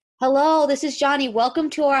Hello, this is Johnny. Welcome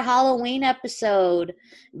to our Halloween episode.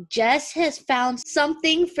 Jess has found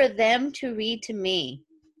something for them to read to me.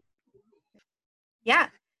 Yeah.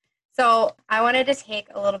 So I wanted to take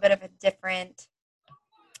a little bit of a different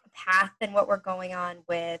path than what we're going on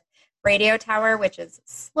with Radio Tower, which is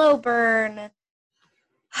slow burn,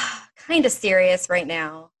 kind of serious right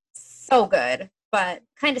now. So good, but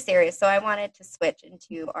kind of serious. So I wanted to switch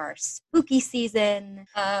into our spooky season.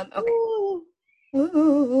 Okay. Ooh.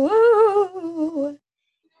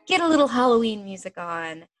 Get a little Halloween music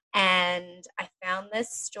on. And I found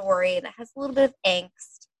this story that has a little bit of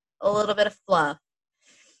angst, a little bit of fluff,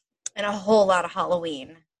 and a whole lot of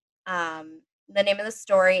Halloween. The name of the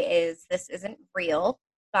story is This Isn't Real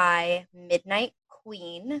by Midnight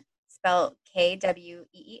Queen, spelled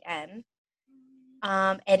Kween.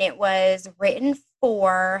 And it was written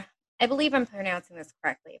for, I believe I'm pronouncing this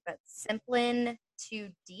correctly, but Simplin Too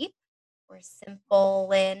Deep or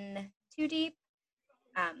Simplin Too Deep,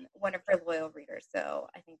 one of her loyal readers. So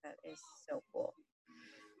I think that is so cool.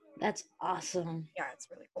 That's awesome. Yeah, it's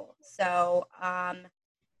really cool. So,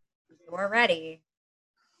 you're ready.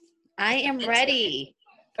 I am ready.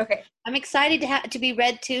 Okay. I'm excited to be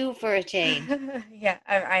read to for a change. Yeah,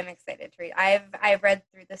 I'm excited to read. I've read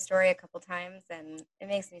through the story a couple times, and it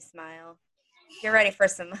makes me smile. You're ready for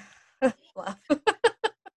some fluff.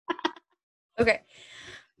 Okay.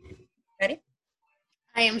 Ready?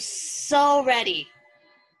 I am so ready.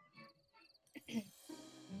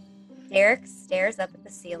 Derek stares up at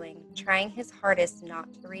the ceiling, trying his hardest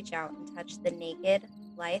not to reach out and touch the naked,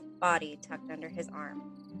 lithe body tucked under his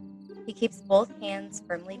arm. He keeps both hands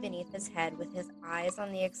firmly beneath his head with his eyes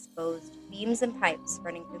on the exposed beams and pipes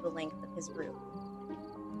running through the length of his roof.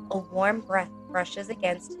 A warm breath brushes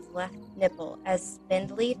against his left nipple as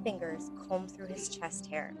spindly fingers comb through his chest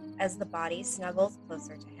hair as the body snuggles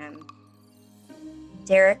closer to him.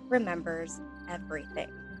 Derek remembers everything.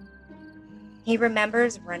 He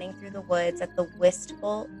remembers running through the woods at the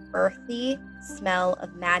wistful, earthy smell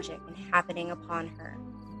of magic and happening upon her.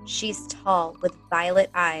 She's tall, with violet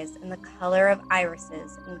eyes and the color of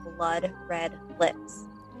irises and blood-red lips.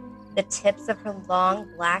 The tips of her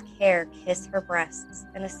long black hair kiss her breasts,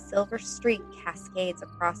 and a silver streak cascades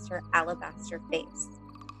across her alabaster face.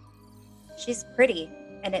 She's pretty,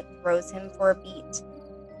 and it throws him for a beat.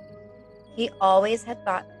 He always had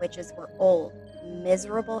thought witches were old,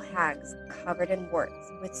 miserable hags covered in warts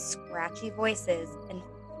with scratchy voices and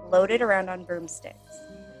floated around on broomsticks.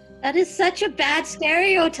 That is such a bad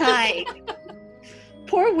stereotype.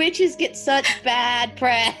 Poor witches get such bad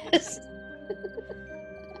press.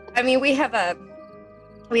 I mean, we have a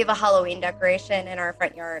Halloween decoration in our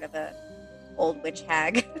front yard of a old witch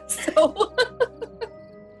hag. So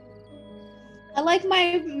I like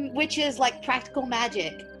my witches like practical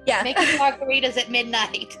magic. Yeah. Making margaritas at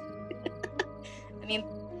midnight. I mean,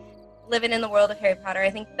 living in the world of Harry Potter, I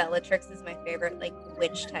think Bellatrix is my favorite, like,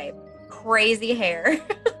 witch type. Crazy hair.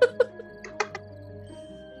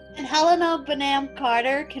 And Helena Bonham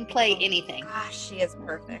Carter can play anything. Gosh, she is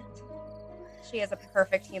perfect. She is a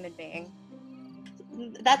perfect human being.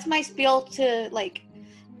 That's my spiel to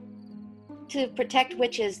protect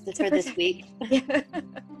witches this week.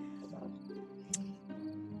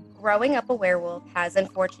 Growing up a werewolf has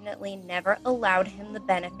unfortunately never allowed him the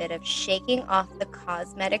benefit of shaking off the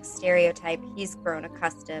cosmetic stereotype he's grown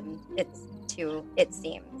accustomed to, it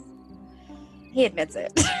seems. He admits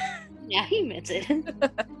it. Yeah, he admits it.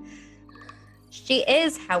 She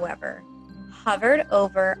is, however, hovered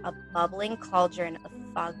over a bubbling cauldron of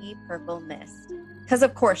foggy purple mist. Because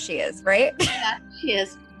of course she is, right? Yeah, she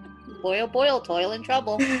is. Boil, boil, toil and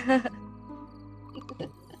trouble.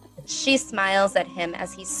 She smiles at him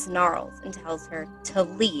as he snarls and tells her to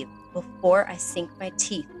leave before I sink my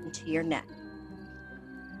teeth into your neck.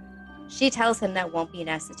 She tells him that won't be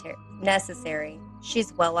necessary.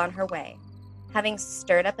 She's well on her way, having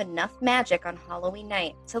stirred up enough magic on Halloween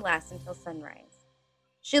night to last until sunrise.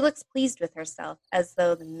 She looks pleased with herself, as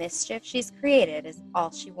though the mischief she's created is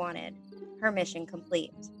all she wanted, her mission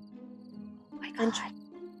complete. Oh my God.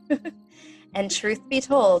 And truth be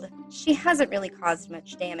told, she hasn't really caused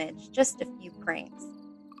much damage, just a few pranks.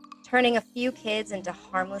 Turning a few kids into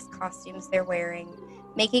harmless costumes they're wearing,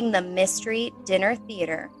 making the mystery dinner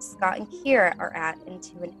theater Scott and Kira are at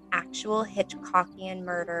into an actual Hitchcockian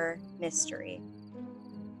murder mystery.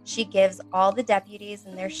 She gives all the deputies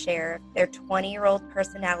and their sheriff their 20-year-old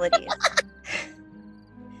personalities,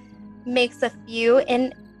 makes a few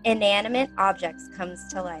inanimate objects comes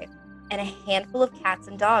to life, and a handful of cats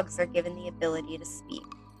and dogs are given the ability to speak.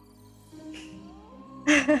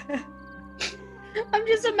 I'm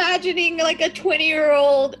just imagining like a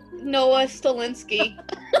 20-year-old Noah Stalinsky.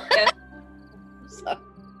 So.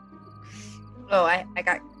 Oh, I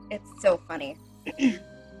got, it's so funny.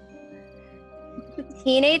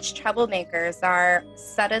 Teenage troublemakers are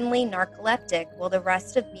suddenly narcoleptic while the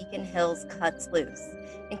rest of Beacon Hills cuts loose,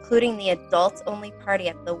 including the adults-only party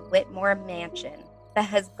at the Whitmore Mansion that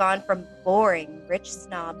has gone from boring, rich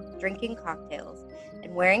snob drinking cocktails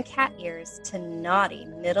and wearing cat ears to naughty,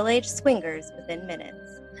 middle-aged swingers within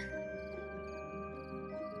minutes.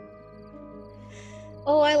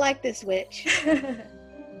 Oh, I like this witch.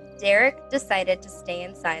 Derek decided to stay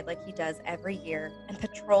inside like he does every year and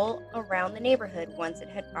patrol around the neighborhood once it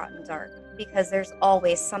had gotten dark, because there's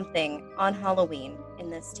always something on Halloween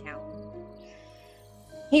in this town.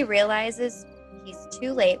 He realizes he's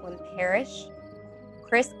too late when Parrish,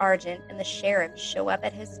 Chris Argent, and the sheriff show up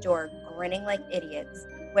at his door grinning like idiots,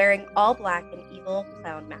 wearing all black and evil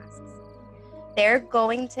clown masks. They're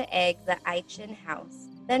going to egg the Eichen house,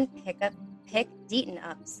 then pick Deaton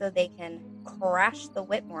up so they can crash the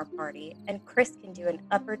Whitmore party, and Chris can do an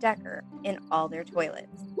upper decker in all their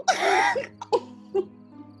toilets.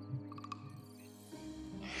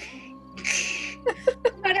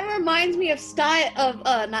 Kind of reminds me of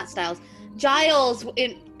Giles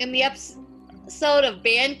in the episode of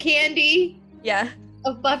Band Candy. Yeah.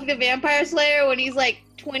 Of Buffy the Vampire Slayer, when he's like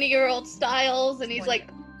 20-year-old Styles, and he's like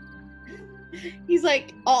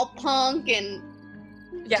all punk and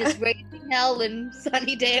just raising hell in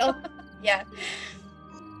Sunnydale. Yeah.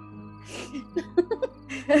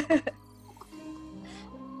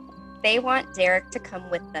 They want Derek to come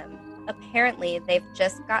with them. Apparently, they've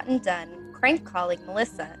just gotten done crank calling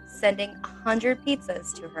Melissa, sending 100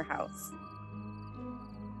 pizzas to her house.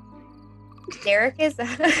 Derek is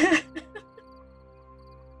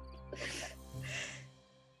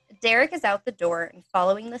out the door and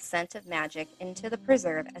following the scent of magic into the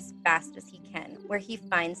preserve as fast as he can, where he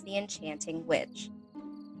finds the enchanting witch.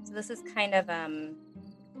 So this is kind of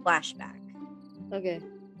flashback. Okay.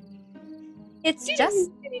 It's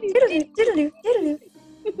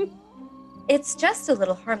just a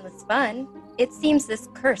little harmless fun. It seems this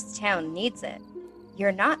cursed town needs it.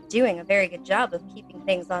 You're not doing a very good job of keeping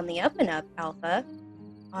things on the up and up, Alpha.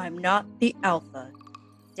 I'm not the Alpha,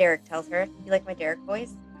 Derek tells her. You like my Derek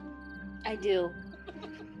voice? I do.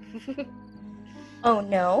 Oh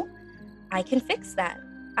no, I can fix that.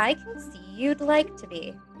 I can see you'd like to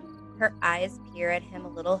be. Her eyes peer at him a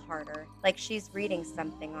little harder, like she's reading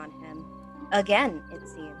something on him. Again, it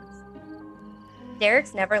seems.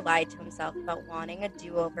 Derek's never lied to himself about wanting a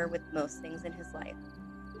do-over with most things in his life.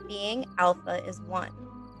 Being Alpha is one.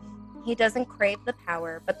 He doesn't crave the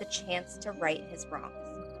power, but the chance to right his wrongs.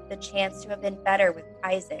 The chance to have been better with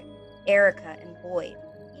Isaac, Erica, and Boyd,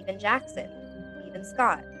 even Jackson, even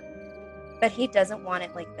Scott. But he doesn't want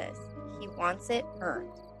it like this. He wants it earned,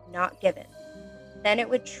 not given. Then it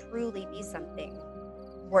would truly be something,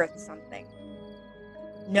 worth something.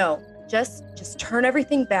 No, just turn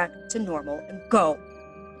everything back to normal and go.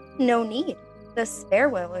 No need. The spare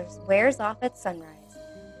wears off at sunrise.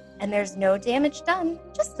 And there's no damage done,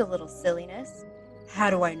 just a little silliness.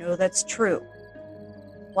 How do I know that's true?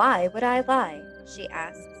 Why would I lie? She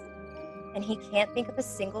asks. And he can't think of a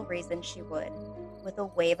single reason she would. With a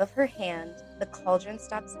wave of her hand, the cauldron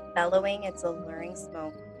stops bellowing its alluring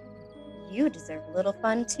smoke. You deserve a little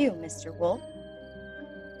fun too, Mr. Wolf.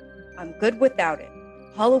 I'm good without it.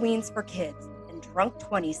 Halloween's for kids and drunk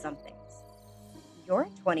 20-somethings. You're a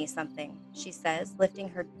 20-something, she says, lifting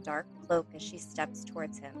her dark cloak as she steps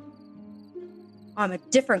towards him. I'm a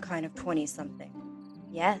different kind of 20-something.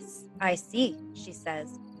 Yes, I see, she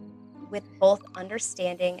says, with both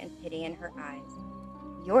understanding and pity in her eyes.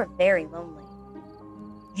 You're very lonely.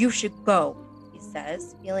 You should go, he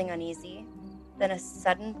says, feeling uneasy. Then a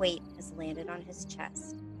sudden weight has landed on his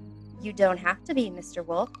chest. You don't have to be, Mr.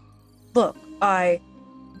 Wolf. Look,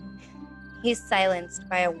 He's silenced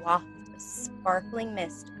by a waft of sparkling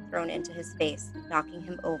mist thrown into his face, knocking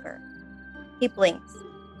him over. He blinks,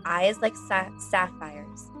 eyes like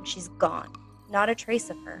sapphires. She's gone, not a trace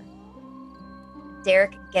of her.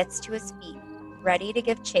 Derek gets to his feet, ready to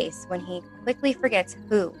give chase when he quickly forgets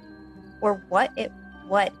who or what it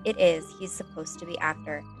is he's supposed to be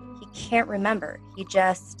after. He can't remember. He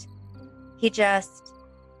just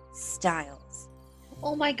Styles.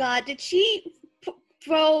 Oh my God, did she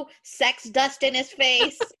throw sex dust in his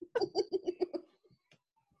face?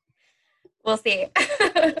 We'll see.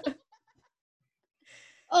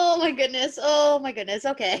 Oh my goodness.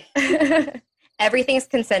 Okay. Everything's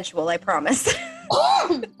consensual, I promise.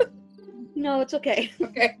 No, it's okay.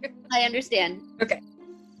 Okay. I understand. Okay.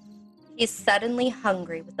 He's suddenly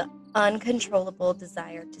hungry with the uncontrollable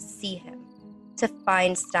desire to see him, to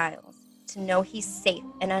find Styles, to know he's safe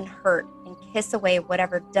and unhurt and kiss away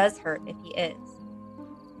whatever does hurt if he is.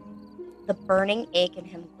 The burning ache in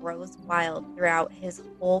him grows wild throughout his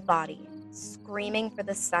whole body, screaming for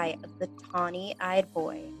the sight of the tawny-eyed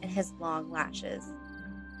boy and his long lashes.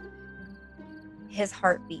 His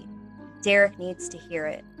heartbeat. Derek needs to hear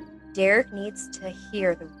it. Derek needs to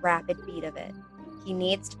hear the rapid beat of it. He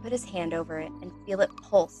needs to put his hand over it and feel it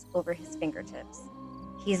pulse over his fingertips.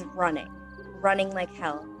 He's running like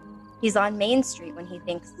hell. He's on Main Street when he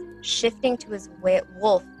thinks shifting to his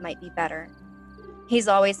wolf might be better. He's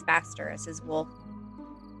always faster as his wolf.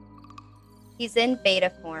 He's in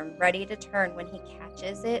beta form, ready to turn when he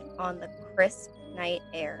catches it on the crisp night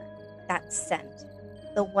air. That scent.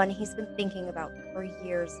 The one he's been thinking about for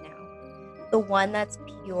years now. The one that's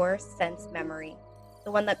pure sense memory.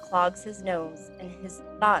 The one that clogs his nose and his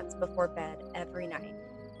thoughts before bed every night.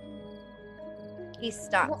 He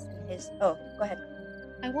stops in his... Oh, go ahead.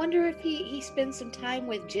 I wonder if he spends some time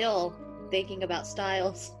with Jill thinking about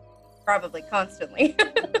Stiles. Probably constantly.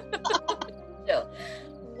 Jill.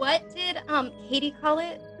 What did Katie call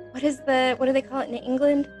it? What do they call it in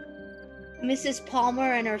England? Mrs.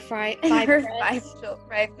 Palmer and her five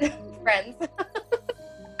friends.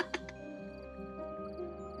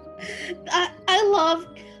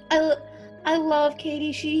 I love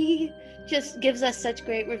Katie. She just gives us such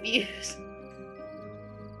great reviews.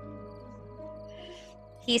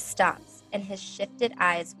 He stops, and his shifted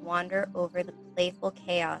eyes wander over the playful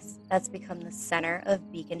chaos that's become the center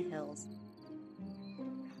of Beacon Hills.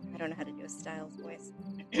 I don't know how to do a Stiles voice.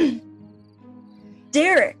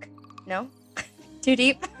 Derek! No? Too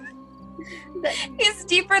deep? He's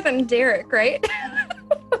deeper than Derek, right?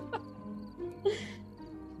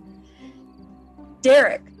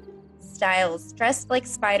 Derek! Stiles, dressed like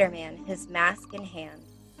Spider-Man, his mask in hand.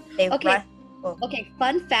 Okay,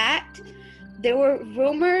 fun fact. There were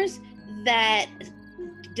rumors that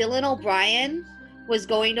Dylan O'Brien was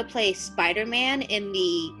going to play Spider-Man in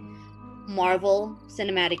the Marvel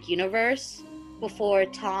Cinematic Universe before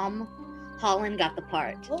Tom Holland got the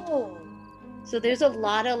part. Oh. So there's a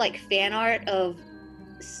lot of fan art of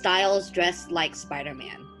Stiles dressed like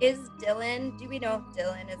Spider-Man. Do we know if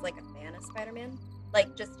Dylan is a fan of Spider-Man?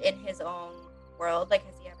 Just in his own world? Has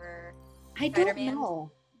he ever I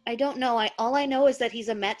don't know. All I know is that he's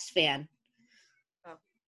a Mets fan. Oh.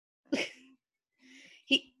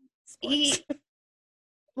 he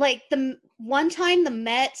the one time the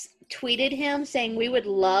Mets tweeted him saying, "We would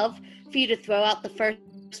love for you to throw out the first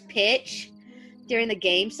pitch during the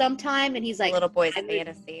game sometime," and he's like, little boy's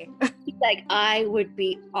fantasy. He's like, "I would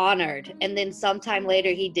be honored." And then sometime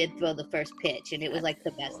later he did throw the first pitch, and it was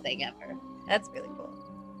the best thing ever. That's really cool.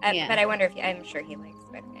 But I wonder if I'm sure he likes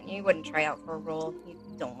Spider-Man. You wouldn't try out for a role you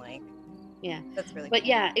don't like. Yeah. That's really But cool.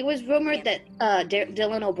 yeah, it was rumored that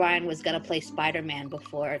Dylan O'Brien was going to play Spider-Man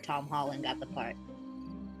before Tom Holland got the part.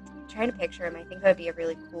 I'm trying to picture him. I think that would be a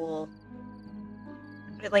really cool...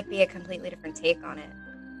 It would be a completely different take on it.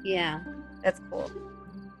 Yeah. That's cool.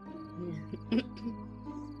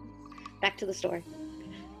 Back to the story.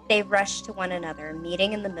 They rush to one another,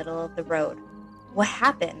 meeting in the middle of the road. What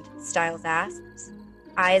happened? Stiles asks,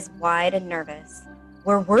 eyes wide and nervous.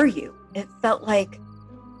 Where were you? It felt like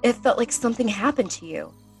something happened to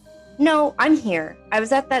you. No, I'm here. I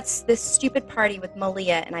was at this stupid party with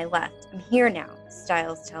Malia and I left. I'm here now,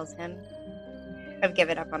 Stiles tells him. I've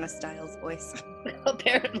given up on a Stiles voice.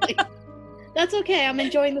 Apparently. That's okay. I'm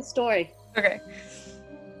enjoying the story. Okay.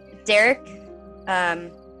 Derek,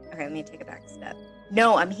 okay, let me take a back step.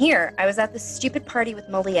 No, I'm here. I was at this stupid party with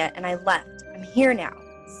Malia and I left. I'm here now,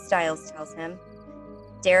 Stiles tells him.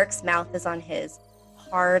 Derek's mouth is on his,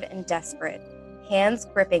 hard and desperate, hands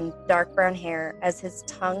gripping dark brown hair as his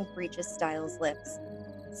tongue breaches Stiles' lips.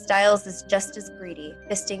 Stiles is just as greedy,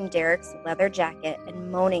 fisting Derek's leather jacket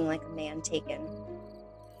and moaning like a man taken.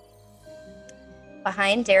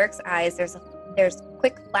 Behind Derek's eyes, there's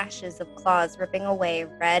quick flashes of claws ripping away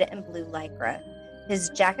red and blue lycra. His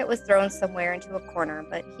jacket was thrown somewhere into a corner,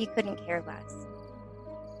 but he couldn't care less.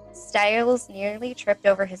 Stiles nearly tripped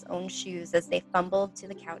over his own shoes as they fumbled to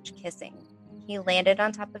the couch kissing. He landed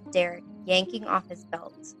on top of Derek, yanking off his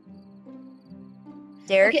belt.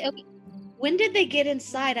 Derek... Okay. When did they get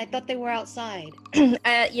inside? I thought they were outside.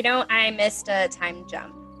 I missed a time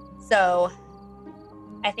jump. So,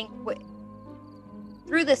 I think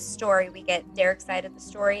through this story, we get Derek's side of the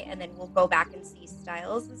story, and then we'll go back and see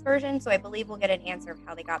Stiles' version. So I believe we'll get an answer of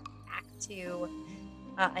how they got back to,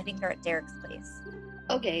 I think they're at Derek's place.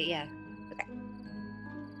 Okay, yeah. Okay.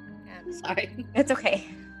 Sorry. It's okay.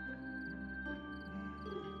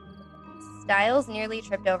 Stiles nearly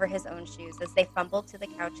tripped over his own shoes as they fumbled to the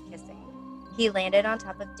couch kissing. He landed on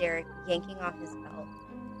top of Derek, yanking off his belt.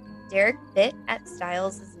 Derek bit at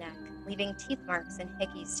Styles' neck, leaving teeth marks and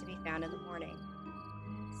hickeys to be found in the morning.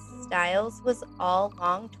 Styles was all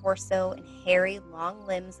long torso and hairy, long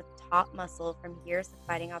limbs of taut muscle from years of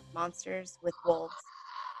fighting off monsters with wolves.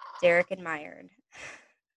 Derek admired.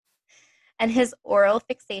 And his oral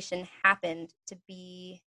fixation happened to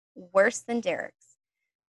be worse than Derek's.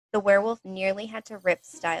 The werewolf nearly had to rip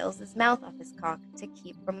Styles' mouth off his cock to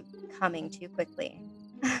keep from coming too quickly.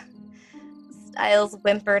 Styles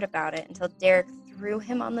whimpered about it until Derek threw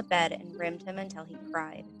him on the bed and rimmed him until he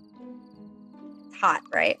cried. It's hot,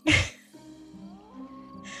 right?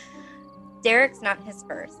 Derek's not his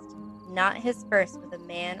first. Not his first with a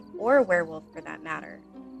man or a werewolf for that matter.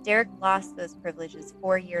 Derek lost those privileges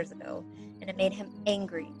 4 years ago, and it made him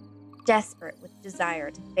angry, desperate with desire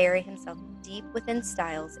to bury himself deep within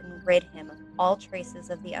Styles and rid him of all traces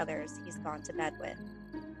of the others he's gone to bed with.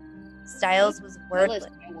 Styles was wordless.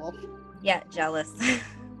 Yeah, jealous.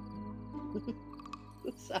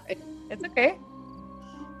 Sorry. It's okay.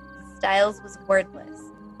 Styles was wordless,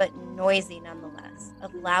 but noisy nonetheless,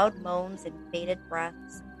 of loud moans and bated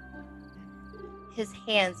breaths. His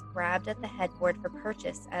hands grabbed at the headboard for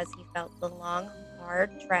purchase as he felt the long,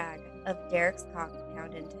 hard drag of Derek's cock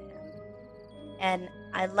pound into him. And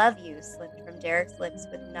 "I love you" slipped from Derek's lips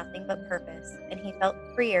with nothing but purpose, and he felt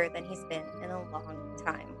freer than he's been in a long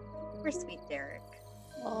time. Poor sweet Derek.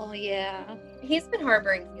 Oh, yeah. He's been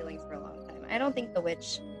harboring feelings for a long time. I don't think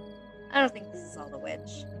this is all the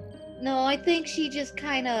witch. No, I think she just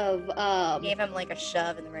kind of gave him like a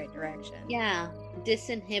shove in the right direction. Yeah.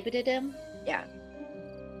 Disinhibited him. Yeah.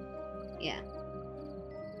 Yeah.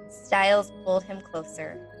 Styles pulled him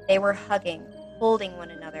closer. They were hugging, holding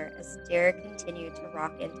one another as Derek continued to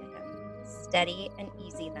rock into him. Steady and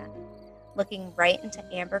easy then, looking right into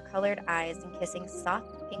amber-colored eyes and kissing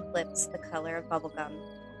soft pink lips the color of bubblegum.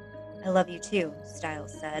 "I love you too,"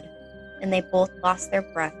 Styles said, and they both lost their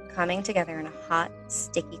breath, coming together in a hot,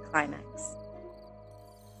 sticky climax.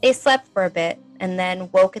 They slept for a bit, and then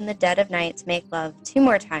woke in the dead of night to make love 2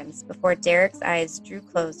 more times before Derek's eyes drew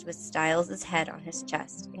closed with Styles' head on his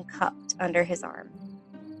chest and cupped under his arm.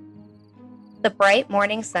 The bright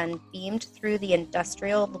morning sun beamed through the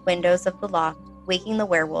industrial windows of the loft, waking the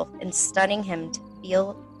werewolf and stunning him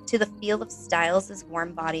to the feel of Styles'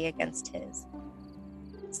 warm body against his.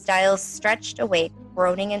 Styles stretched awake,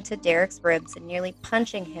 groaning into Derek's ribs and nearly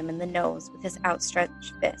punching him in the nose with his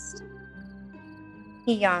outstretched fist.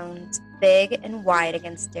 He yawned big and wide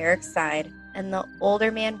against Derek's side, and the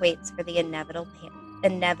older man waits for the inevitable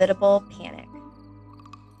panic.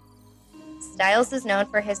 Styles is known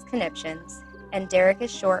for his conniptions, and Derek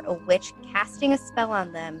is sure a witch casting a spell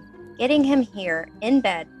on them, getting him here in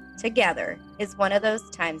bed together, is one of those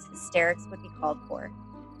times hysterics would be called for.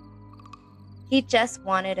 He just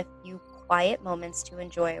wanted a few quiet moments to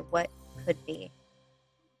enjoy what could be.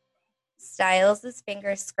 Styles'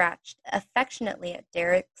 fingers scratched affectionately at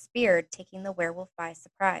Derek's beard, taking the werewolf by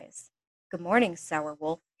surprise. "Good morning, Sour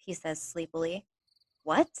Wolf," he says sleepily.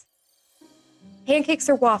 "What?" "Pancakes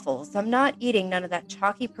or waffles? I'm not eating none of that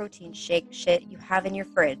chalky protein shake shit you have in your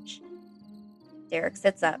fridge." Derek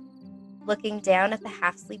sits up, looking down at the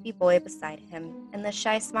half-sleepy boy beside him and the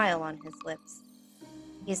shy smile on his lips.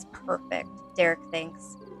 He's perfect, Derek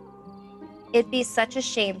thinks. It'd be such a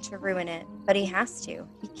shame to ruin it, but he has to.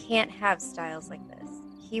 He can't have Styles like this.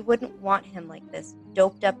 He wouldn't want him like this,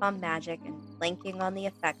 doped up on magic and blanking on the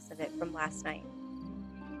effects of it from last night.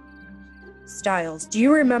 "Styles, do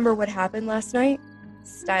you remember what happened last night?"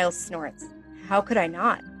 Styles snorts. "How could I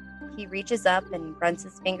not?" He reaches up and runs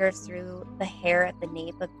his fingers through the hair at the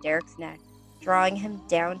nape of Derek's neck, drawing him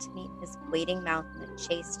down to meet his waiting mouth in a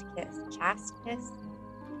chaste kiss. Chaste kiss?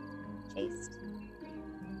 Chaste?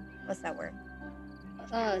 What's that word?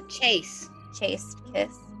 Chase. Chaste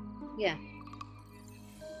kiss? Yeah.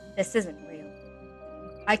 "This isn't real."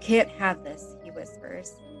 "I can't have this," he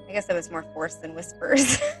whispers. I guess that was more force than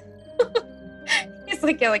whispers. He's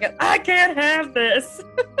like yelling at, "I can't have this."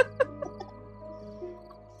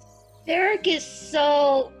 Derek is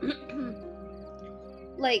so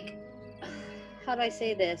like, how do I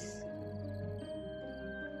say this?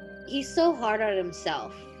 He's so hard on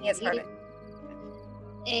himself. He is hard.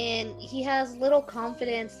 And he has little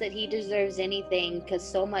confidence that he deserves anything because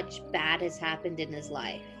so much bad has happened in his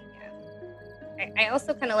life. Yeah. I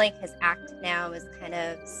also kind of like his act now is kind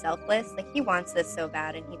of selfless. Like, he wants this so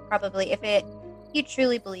bad, and he probably, if he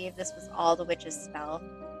truly believed this was all the witch's spell,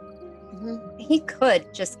 he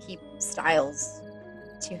could just keep Styles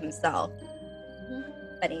to himself.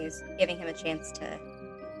 But he's giving him a chance to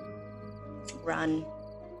run.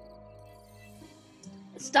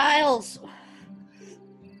 Styles,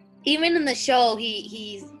 Even in the show,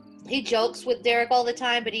 he jokes with Derek all the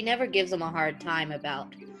time, but he never gives him a hard time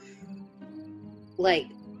about like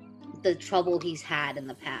the trouble he's had in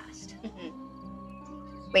the past.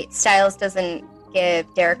 Mm-hmm. Wait, Styles doesn't give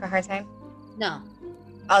Derek a hard time? No.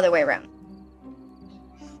 Other way around.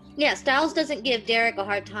 Yeah, Styles doesn't give Derek a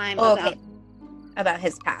hard time about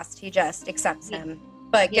his past. He just accepts him,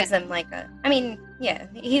 but gives him like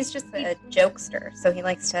he's just a jokester, so he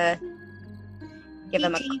likes to give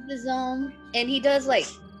him a... He teases him, and he does like...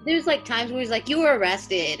 There's like times where he's like, "You were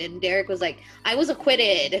arrested," and Derek was like, "I was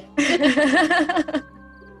acquitted." The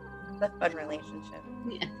fun relationship.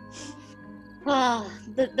 Yeah.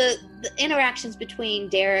 The interactions between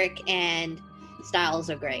Derek and Styles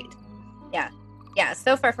are great. Yeah.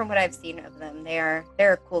 So far from what I've seen of them, they're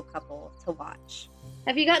a cool couple to watch.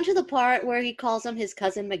 Have you gotten to the part where he calls him his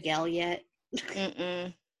cousin Miguel yet?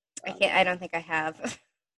 Mm-mm. I don't think I have.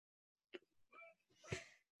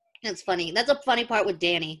 That's funny. That's a funny part with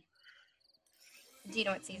Danny. Do you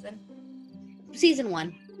know what season? Season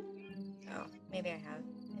 1. Oh, maybe I have.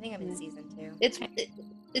 I think I'm in season 2.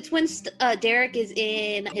 It's when Derek is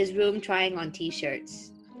in his room trying on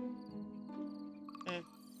t-shirts.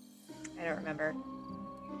 I don't remember.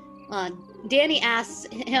 Danny asks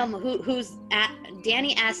him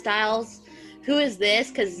Danny asks Styles, "Who is this?"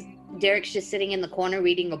 Because Derek's just sitting in the corner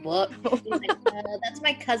reading a book. He's like, "That's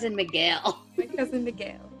my cousin Miguel." My cousin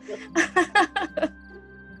Miguel.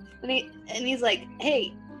 and he's like,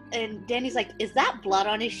 "Hey," and Danny's like, "Is that blood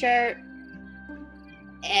on his shirt?"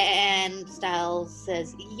 And Styles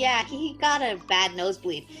says, "Yeah, he got a bad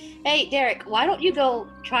nosebleed. Hey, Derek, why don't you go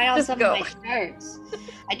try on some of my shirts?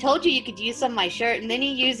 I told you could use some of my shirt." And then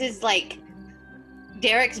he uses like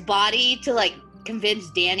Derek's body to like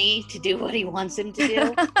convince Danny to do what he wants him to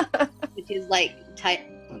do, which is like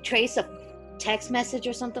trace a text message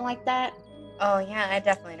or something like that. Oh yeah, I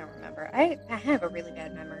definitely don't remember. I have a really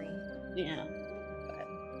bad memory. Yeah,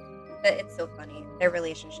 but it's so funny. Their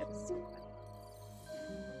relationship is so funny.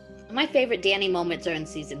 My favorite Danny moments are in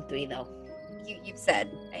season 3, though. You've said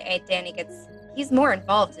Danny he's more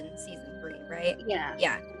involved in season 3, right?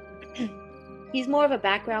 Yeah. He's more of a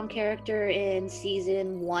background character in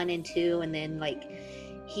season 1 and 2, and then like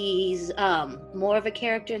he's more of a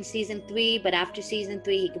character in season 3, but after season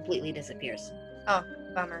 3 he completely disappears. Oh,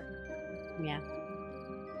 bummer. Yeah.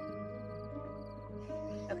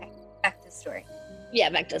 Okay, back to the story. Yeah,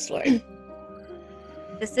 back to the story.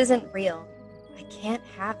 This isn't real. I can't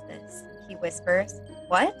have this, he whispers.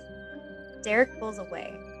 What? Derek pulls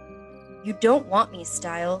away. You don't want me,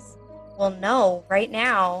 Styles. Well, no, right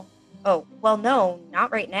now. Oh, well, no,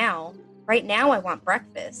 not right now. Right now I want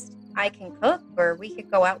breakfast. I can cook, or we could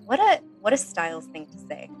go out. What a Styles thing to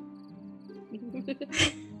say.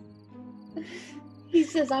 He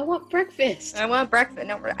says, I want breakfast. I want breakfast.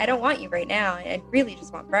 No, I don't want you right now. I really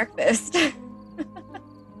just want breakfast.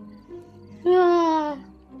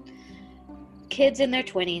 Kids in their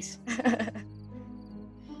 20s.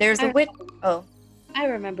 There's a witch. Oh. I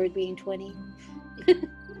remembered being 20.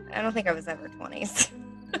 I don't think I was ever 20s.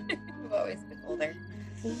 I've always been older.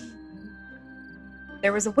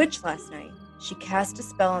 There was a witch last night. She cast a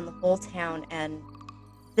spell on the whole town, and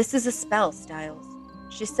this is a spell, Styles.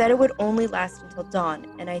 She said it would only last until dawn,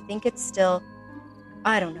 and I think it's still...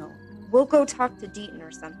 I don't know. We'll go talk to Deaton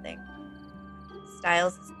or something.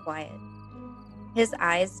 Styles is quiet. His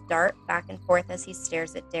eyes dart back and forth as he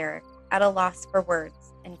stares at Derek, at a loss for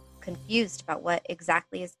words, and confused about what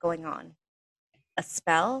exactly is going on. A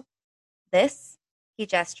spell? This, he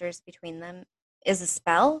gestures between them, is a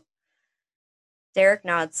spell? Derek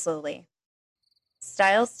nods slowly.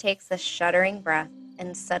 Styles takes a shuddering breath,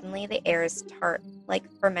 and suddenly the air is tart, like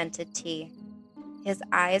fermented tea. His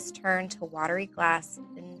eyes turn to watery glass,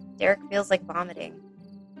 and Derek feels like vomiting.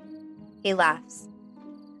 He laughs.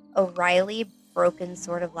 A wryly, broken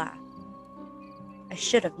sort of laugh. I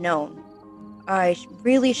should have known. I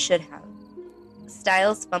really should have.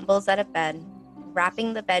 Styles fumbles at a bed,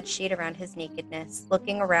 wrapping the bed sheet around his nakedness,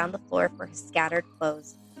 looking around the floor for his scattered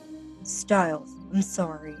clothes. Styles, I'm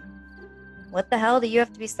sorry. What the hell do you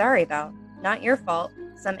have to be sorry about? Not your fault.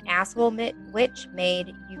 Some asshole witch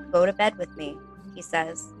made you go to bed with me, he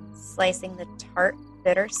says, slicing the tart,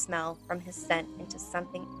 bitter smell from his scent into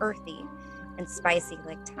something earthy and spicy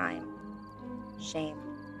like thyme. Shame.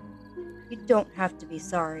 You don't have to be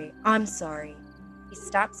sorry. I'm sorry. He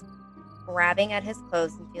stops grabbing at his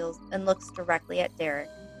clothes and looks directly at Derek.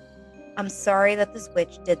 I'm sorry that this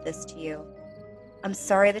witch did this to you. I'm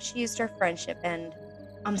sorry that she used our friendship, and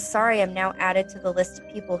I'm sorry I'm now added to the list of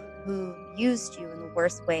people who used you in the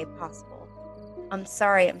worst way possible. I'm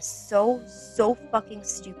sorry, I'm so fucking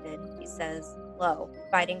stupid, he says, low,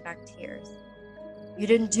 fighting back tears. You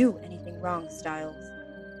didn't do anything wrong, Styles.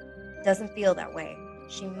 It doesn't feel that way.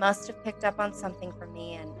 She must have picked up on something from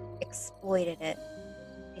me and exploited it,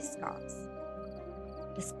 he scoffs.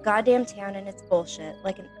 This goddamn town and its bullshit,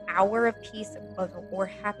 like an hour of peace or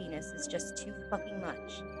happiness is just too fucking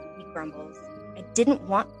much, he grumbles. I didn't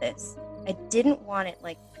want this. I didn't want it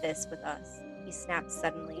like this with us, he snaps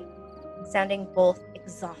suddenly, sounding both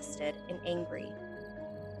exhausted and angry.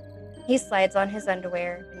 He slides on his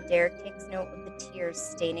underwear, and Derek takes note of the tears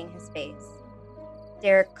staining his face.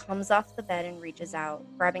 Derek comes off the bed and reaches out,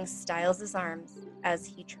 grabbing Styles' arms as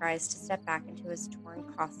he tries to step back into his torn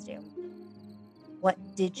costume. What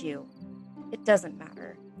did you? It doesn't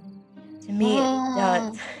matter. To me, it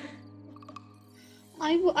does.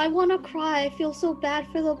 I want to cry. I feel so bad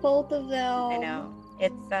for the both of them. I know.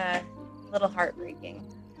 It's a little heartbreaking.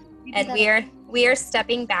 And we are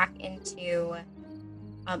stepping back into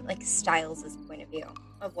like Styles' point of view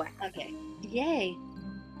of what happened. Okay. Yay.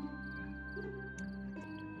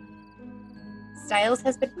 Styles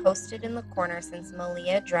has been posted in the corner since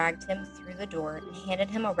Malia dragged him through the door and handed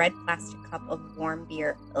him a red plastic cup of warm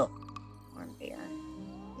beer. Ugh. Warm beer.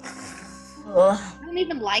 Ugh. I don't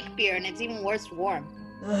even like beer, and it's even worse warm.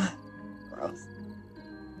 Ugh. Gross.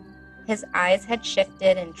 His eyes had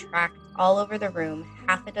shifted and tracked all over the room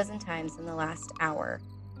half a dozen times in the last hour.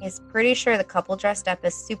 He's pretty sure the couple dressed up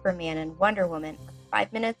as Superman and Wonder Woman are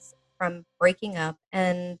 5 minutes from breaking up,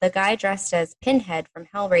 and the guy dressed as Pinhead from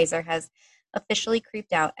Hellraiser has officially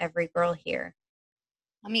creeped out every girl here.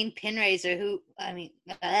 I mean, Pinhead.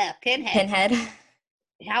 Pinhead.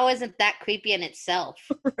 How isn't that creepy in itself?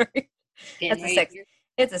 Right.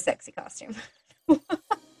 It's a sexy costume.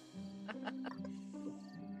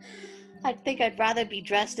 I think I'd rather be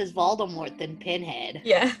dressed as Voldemort than Pinhead.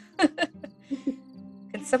 Yeah.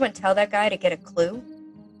 Can someone tell that guy to get a clue?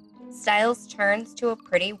 Styles turns to a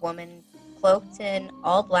pretty woman cloaked in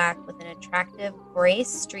all black with an attractive gray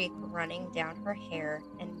streak running down her hair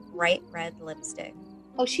and bright red lipstick.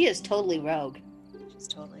 Oh, she is totally rogue. She's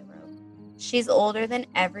totally rogue. She's older than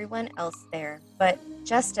everyone else there, but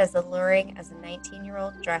just as alluring as a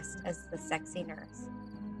 19-year-old dressed as the sexy nurse.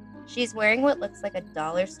 She's wearing what looks like a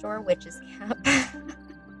dollar store witch's cap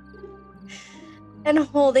and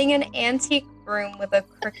holding an antique broom with a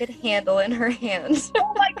crooked handle in her hand.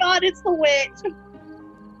 Oh my god, it's the witch!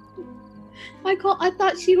 I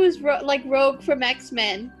thought she was like Rogue from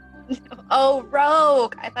X-Men. Oh,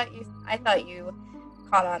 Rogue! I thought you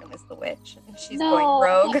caught on as the witch. She's going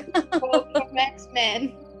Rogue. Rogue from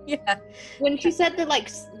X-Men. Yeah. When she said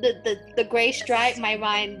the gray stripe, my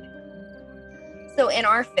mind. So in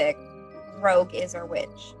our fic, Rogue is our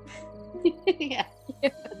witch. Yeah.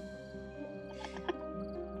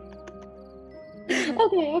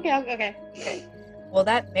 Okay. Well,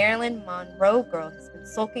 that Marilyn Monroe girl has been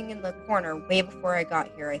sulking in the corner way before I got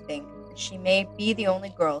here, I think. She may be the only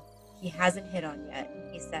girl he hasn't hit on yet,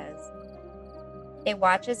 he says. They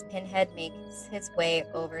watch as Pinhead makes his way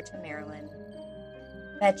over to Marilyn.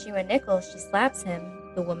 Bet you a nickel she slaps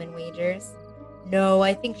him, the woman wagers. No,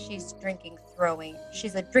 I think she's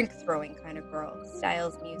She's a drink-throwing kind of girl,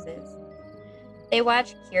 Styles muses. They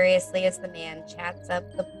watch curiously as the man chats up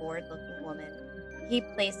the bored-looking woman. He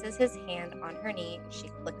places his hand on her knee and she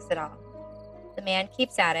flicks it off. The man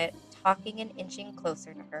keeps at it, talking and inching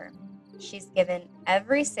closer to her. She's given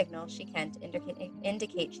every signal she can to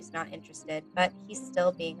indicate she's not interested, but he's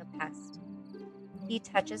still being a pest. He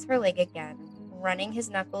touches her leg again, running his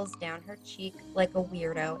knuckles down her cheek like a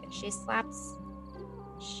weirdo, and she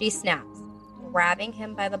snaps, grabbing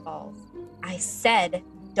him by the balls. I said,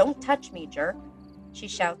 don't touch me, jerk, she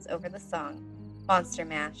shouts over the song. Monster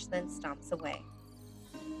Mash then stomps away.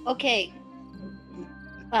 Okay.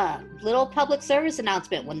 Little public service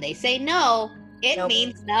announcement. When they say no, it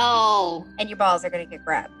means no. And your balls are going to get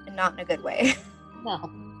grabbed, and not in a good way. No.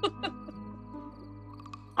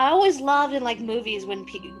 I always loved in like movies when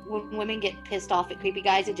women get pissed off at creepy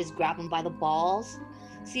guys and just grab them by the balls.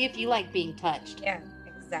 See if you like being touched. Yeah,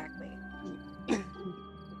 exactly.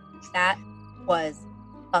 That was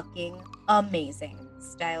fucking amazing,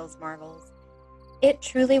 Styles marvels. It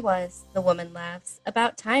truly was, the woman laughs.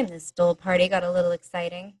 About time this dull party got a little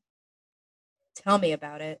exciting. Tell me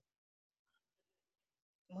about it.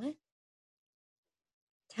 What?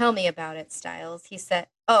 Tell me about it, Styles, he said.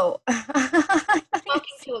 Oh.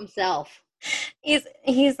 Talking to himself. He's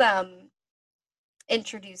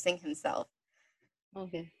introducing himself.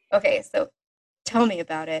 Okay, so tell me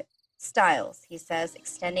about it. Styles, he says,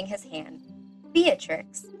 extending his hand.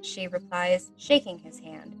 Beatrix, she replies, shaking his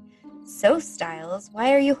hand. So, Styles,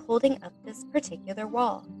 why are you holding up this particular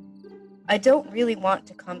wall? I didn't really want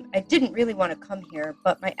to come here,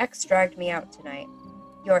 but my ex dragged me out tonight.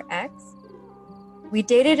 Your ex? We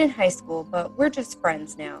dated in high school, but we're just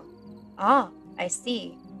friends now. Ah, I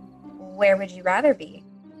see. Where would you rather be?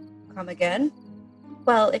 Come again?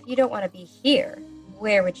 Well, if you don't want to be here,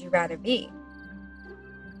 where would you rather be?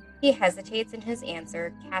 He hesitates in his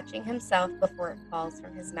answer, catching himself before it falls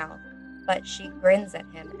from his mouth, but she grins at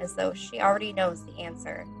him as though she already knows the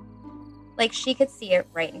answer. Like she could see it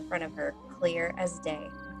right in front of her, clear as day.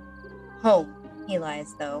 Home, he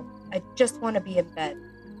lies though. I just want to be in bed.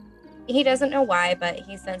 He doesn't know why, but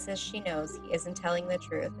he senses she knows he isn't telling the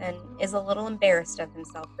truth and is a little embarrassed of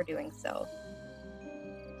himself for doing so.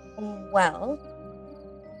 Well,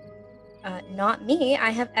 not me. I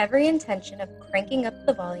have every intention of cranking up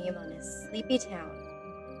the volume on this sleepy town.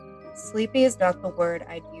 Sleepy is not the word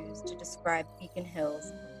I'd use to describe Beacon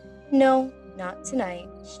Hills. No, not tonight,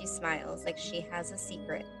 she smiles like she has a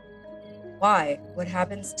secret. Why? What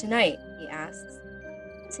happens tonight? He asks.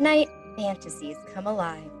 Tonight, fantasies come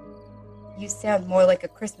alive. You sound more like a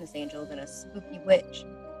Christmas angel than a spooky witch.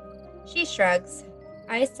 She shrugs.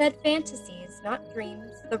 I said fantasies, not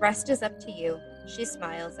dreams. The rest is up to you. She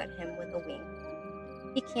smiles at him with a wink.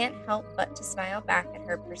 He can't help but to smile back at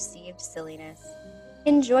her perceived silliness.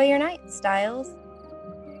 Enjoy your night, Styles.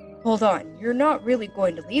 Hold on, you're not really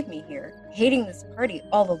going to leave me here, hating this party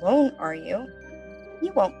all alone, are you?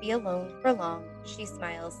 You won't be alone for long, she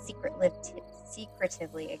smiles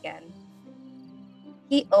secretively again.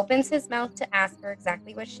 He opens his mouth to ask her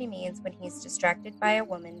exactly what she means when he's distracted by a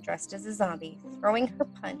woman dressed as a zombie, throwing her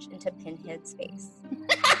punch into Pinhead's face.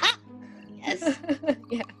 Yes.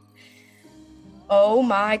 Yeah. Oh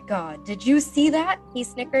my god, did you see that? He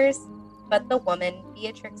snickers. But the woman,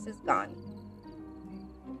 Beatrix, is gone.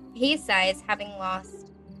 He sighs, having lost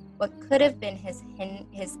what could have been his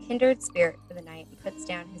kindred spirit for the night, and puts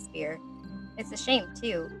down his beer. It's a shame,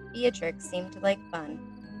 too. Beatrix seemed to like fun.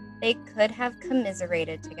 They could have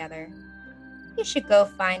commiserated together. He should go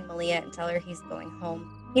find Malia and tell her he's going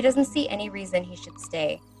home. He doesn't see any reason he should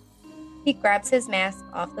stay. He grabs his mask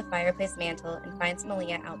off the fireplace mantle and finds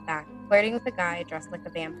Malia out back, flirting with a guy dressed like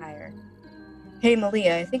a vampire. Hey,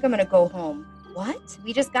 Malia, I think I'm gonna go home. What?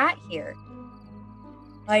 We just got here.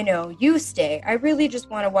 I know, you stay. I really just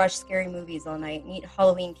want to watch scary movies all night and eat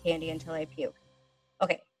Halloween candy until I puke.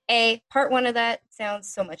 Okay, part one of that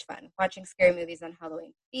sounds so much fun, watching scary movies on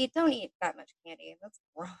Halloween. B, don't eat that much candy. That's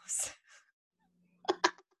gross.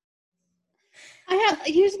 I have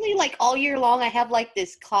usually like all year long I have like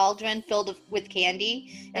this cauldron filled with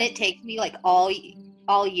candy, and it takes me like all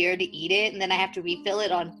year to eat it, and then I have to refill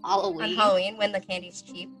it on Halloween. On Halloween when the candy's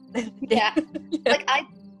cheap. Yeah. Like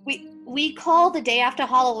we call the day after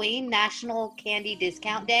Halloween National Candy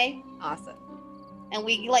Discount Day. Awesome. And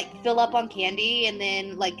we like fill up on candy, and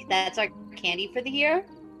then like that's our candy for the year.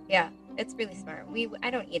 Yeah, it's really smart. I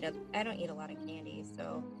don't eat a lot of candy,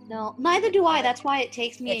 so. No, neither do I. That's why it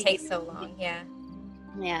takes me. It takes so long. Yeah.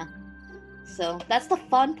 Yeah. So that's the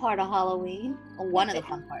fun part of Halloween. Or one of the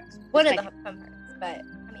fun parts. One of the fun parts. But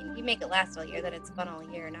I mean, you make it last all year, then it's fun all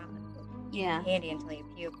year, not candy until you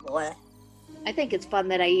puke. Blech. I think it's fun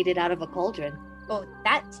that I eat it out of a cauldron. Oh,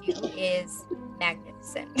 that too is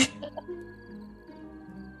magnificent.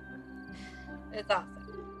 It's awesome.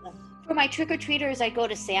 For my trick-or-treaters, I go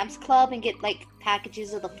to Sam's Club and get like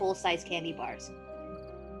packages of the full-size candy bars.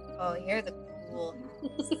 Oh, you're the cool.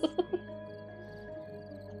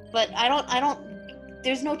 But I don't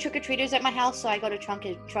there's no trick-or-treaters at my house, so I go to trunk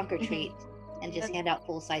or treat and just hand out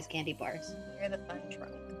full-size candy bars. You're the fun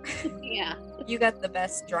trunk. Yeah. You got the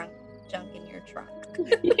best junk in your trunk.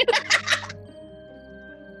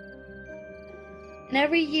 And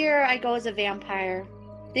every year I go as a vampire.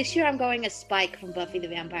 This year I'm going as Spike from Buffy the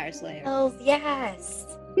Vampire Slayer. Oh, yes.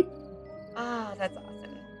 Ah, that's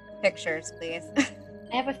awesome. Pictures, please.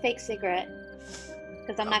 I have a fake cigarette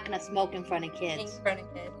because I'm not going to smoke in front of kids. In front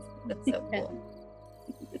of kids. That's so cool.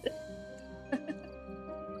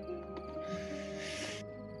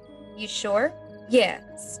 You sure? Yeah,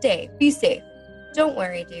 stay. Be safe. Don't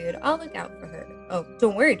worry, dude. I'll look out for her. Oh,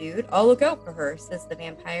 don't worry, dude. I'll look out for her, says the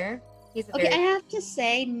vampire. He's a I have to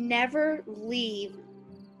say, never leave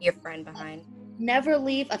your friend behind. Never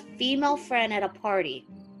leave a female friend at a party.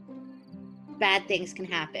 Bad things can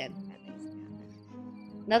happen.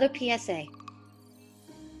 Another PSA.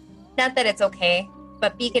 Not that it's okay,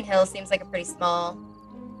 but Beacon Hill seems like a pretty small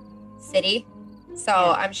city. So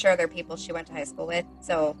yeah. I'm sure there are people she went to high school with.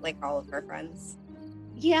 So, like, all of her friends.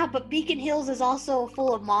 Yeah, but Beacon Hills is also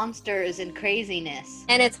full of monsters and craziness.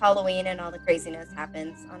 And it's Halloween, and all the craziness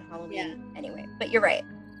happens on Halloween anyway. But you're right.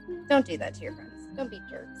 Don't do that to your friends. Don't be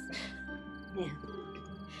jerks. Yeah.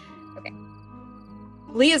 Okay.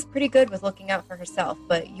 Leah's pretty good with looking out for herself,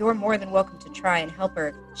 but you're more than welcome to try and help her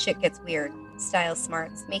if shit gets weird. Styles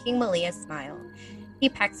smarts, making Malia smile. He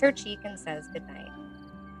pecks her cheek and says goodnight.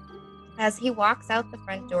 As he walks out the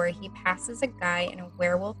front door, he passes a guy in a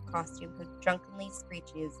werewolf costume who drunkenly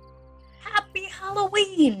screeches, "Happy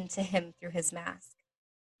Halloween!" to him through his mask.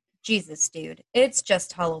 Jesus, dude, it's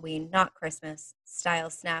just Halloween, not Christmas.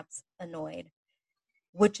 Styles snaps, annoyed.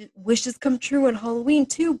 Wishes come true on Halloween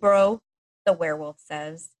too, bro, the werewolf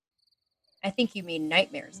says. I think you mean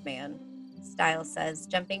nightmares, man, Styles says,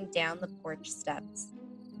 jumping down the porch steps.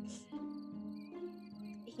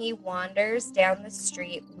 He wanders down the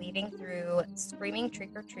street, weaving through screaming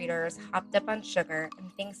trick-or-treaters hopped up on sugar,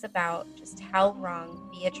 and thinks about just how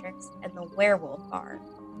wrong Beatrix and the werewolf are.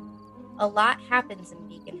 A lot happens in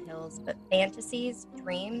Beacon Hills, but fantasies,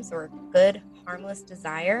 dreams, or good, harmless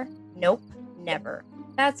desire? Nope, never.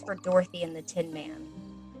 That's for Dorothy and the Tin Man.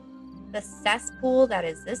 The cesspool that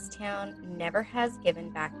is this town never has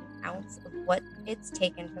given back an ounce of what it's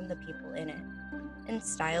taken from the people in it. And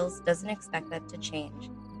Styles doesn't expect that to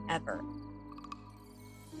change, ever.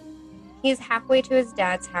 He's halfway to his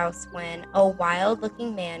dad's house when a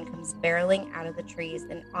wild-looking man comes barreling out of the trees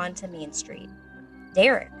and onto Main Street.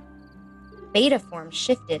 Derek. Beta form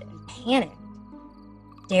shifted and panicked.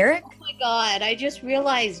 Derek? Oh my god, I just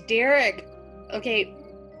realized Derek. Okay,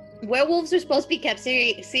 werewolves are supposed to be kept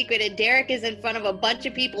secret, and Derek is in front of a bunch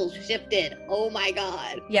of people shifted. Oh my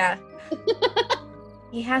god. Yeah.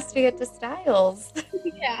 He has to get to Styles.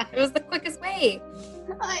 Yeah. It was the quickest way.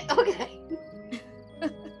 Okay.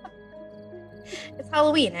 It's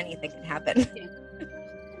Halloween. Anything can happen. Yeah.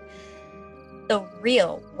 The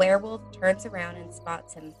real werewolf turns around and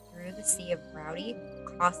spots him through the sea of rowdy,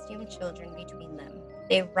 costumed children between them.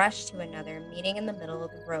 They rush to another, meeting in the middle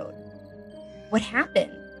of the road. What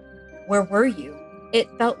happened? Where were you? It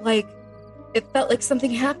felt like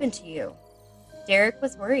something happened to you. Derek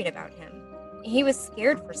was worried about him. He was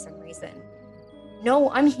scared for some reason.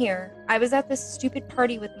 No, I'm here. I was at this stupid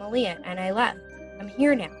party with Malia and I left. I'm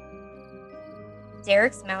here now.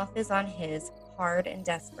 Derek's mouth is on his, hard and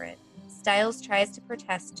desperate. Styles tries to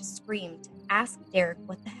protest, to scream, to ask Derek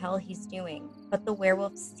what the hell he's doing, but the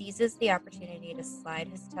werewolf seizes the opportunity to slide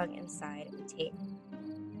his tongue inside and take.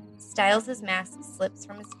 Styles' mask slips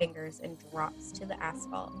from his fingers and drops to the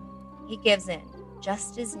asphalt. He gives in,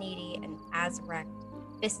 just as needy and as wrecked,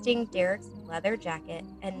 fisting Derek's leather jacket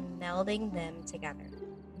and melding them together.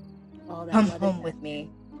 Oh, that Come leather home jacket. with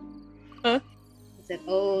me. He said,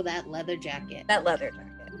 "Oh, that leather jacket." That leather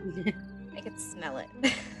jacket. I could smell it.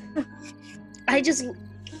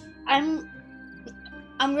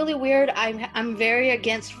 I'm really weird. I'm very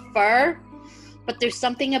against fur, but there's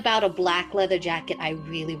something about a black leather jacket I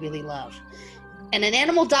really, really love. And an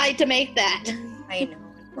animal died to make that. I know,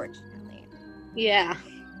 unfortunately. Yeah.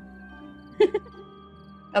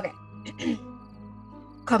 Okay.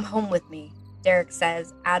 Come home with me, Derek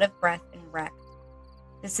says, out of breath and wrecked.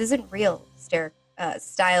 This isn't real,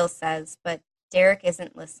 Styles says, but Derek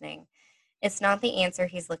isn't listening. It's not the answer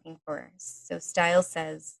he's looking for. So Styles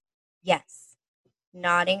says, yes,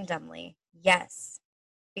 nodding dumbly, yes,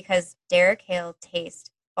 because Derek Hale tastes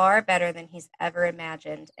far better than he's ever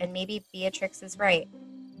imagined, and maybe Beatrix is right,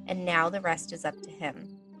 and now the rest is up to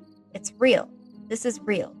him. It's real. This is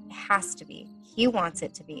real. It has to be. He wants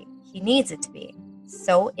it to be. He needs it to be.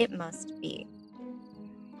 So it must be.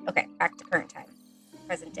 Okay, back to current time.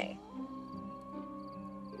 Present day.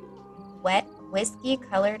 Wet,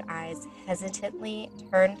 whiskey-colored eyes hesitantly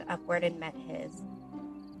turned upward and met his.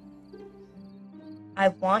 I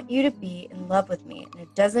want you to be in love with me,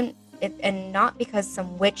 and not because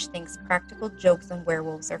some witch thinks practical jokes on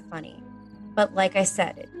werewolves are funny. But like I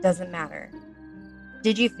said, it doesn't matter.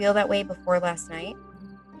 Did you feel that way before last night?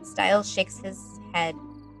 Styles shakes his head.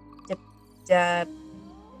 Man,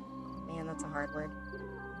 that's a hard word.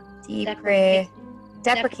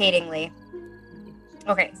 Deprecatingly.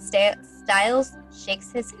 Okay, Styles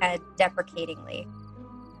shakes his head deprecatingly.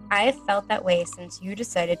 I have felt that way since you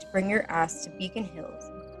decided to bring your ass to Beacon Hills.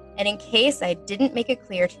 And in case I didn't make it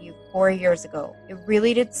clear to you 4 years ago, it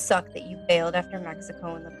really did suck that you failed after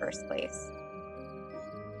Mexico in the first place.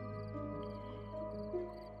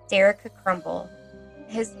 Derek could crumble.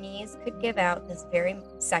 His knees could give out this very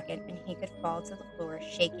second, and he could fall to the floor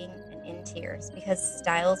shaking and in tears because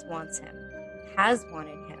Styles wants him, has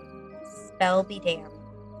wanted him. Spell be damned.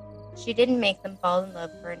 She didn't make them fall in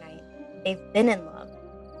love for a night. They've been in love.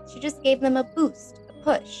 She just gave them a boost, a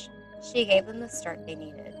push. She gave them the start they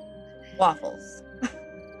needed. Waffles.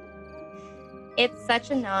 It's such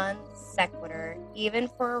a sequitur, even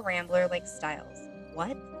for a rambler like Styles.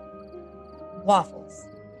 What? Waffles,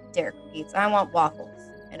 Derek repeats. I want waffles,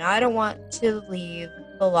 and I don't want to leave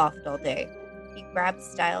the loft all day. He grabs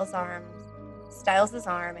Styles' arm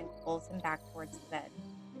and pulls him back towards the bed.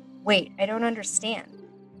 Wait, I don't understand.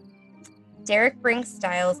 Derek brings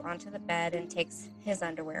Styles onto the bed and takes his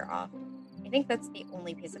underwear off. I think that's the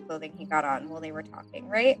only piece of clothing he got on while they were talking,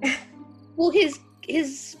 right? Well, his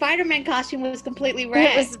Spider-Man costume was completely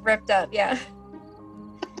wrecked. It was ripped up, yeah.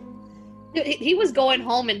 He was going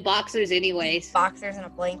home in boxers anyways. Boxers and a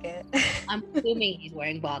blanket. I'm assuming he's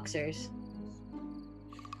wearing boxers.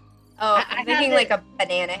 Oh, I'm thinking like a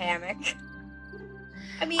banana hammock.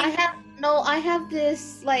 I mean, I have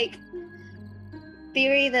this like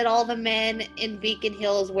theory that all the men in Beacon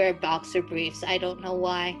Hills wear boxer briefs. I don't know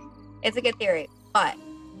why. It's a good theory, but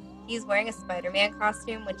he's wearing a Spider-Man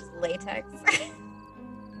costume, which is latex.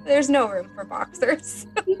 There's no room for boxers.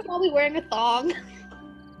 He's probably wearing a thong.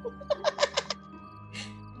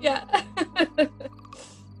 Yeah.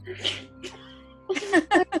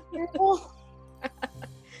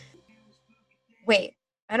 Wait,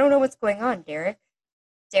 I don't know what's going on, Derek.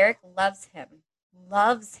 Derek loves him,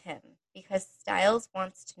 because Styles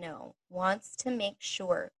wants to know, wants to make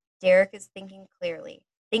sure Derek is thinking clearly,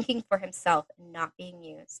 thinking for himself and not being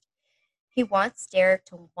used. He wants Derek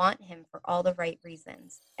to want him for all the right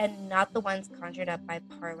reasons, and not the ones conjured up by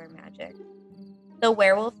parlor magic. The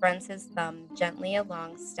werewolf runs his thumb gently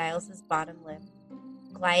along Styles' bottom lip,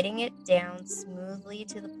 gliding it down smoothly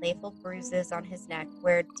to the playful bruises on his neck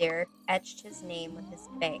where Derek etched his name with his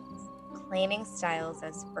fangs, claiming Styles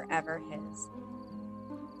as forever his.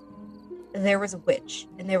 There was a witch,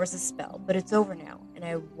 and there was a spell, but it's over now, and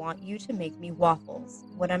I want you to make me waffles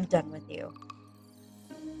when I'm done with you.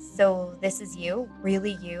 So this is you?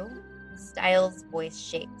 Really you? Styles' voice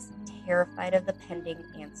shakes, terrified of the pending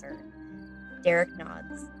answer. Derek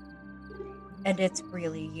nods. And it's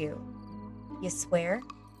really you. You swear?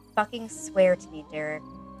 Fucking swear to me, Derek.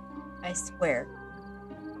 I swear.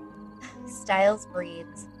 Styles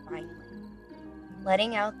breathes finally,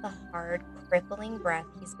 letting out the hard, crippling breath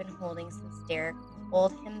he's been holding since Derek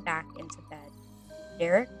pulled him back into bed.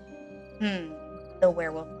 Derek? The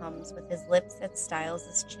werewolf hums with his lips at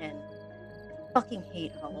Styles' chin. I fucking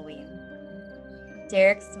hate Halloween.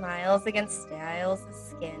 Derek smiles against Styles'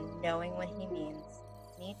 skin, knowing what he means.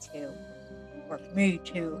 Me too. Or me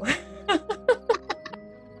too.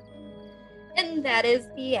 And that is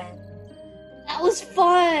the end. That was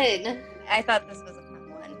fun. I thought this was a fun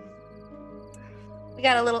one. We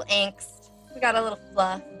got a little angst. We got a little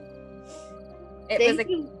fluff. It's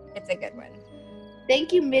a good one.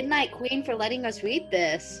 Thank you, Midnight Queen, for letting us read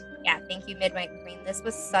this. Yeah, thank you, Midnight Queen. This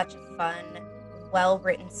was such a fun,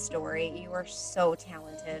 well-written story. You are so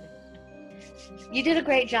talented. You did a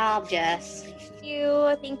great job, Jess. Thank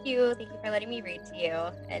you. Thank you for letting me read to you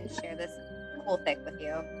and share this cool fic with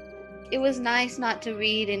you. It was nice not to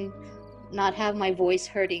read and not have my voice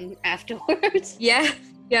hurting afterwards. Yeah.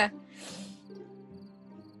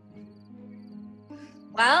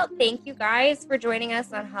 Well, thank you guys for joining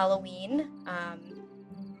us on Halloween.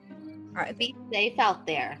 Be safe out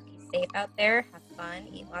there. Be safe out there. Have fun.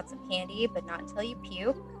 Eat lots of candy, but not until you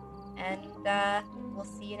puke. And we'll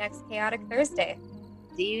see you next Chaotic Thursday.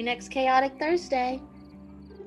 See you next Chaotic Thursday.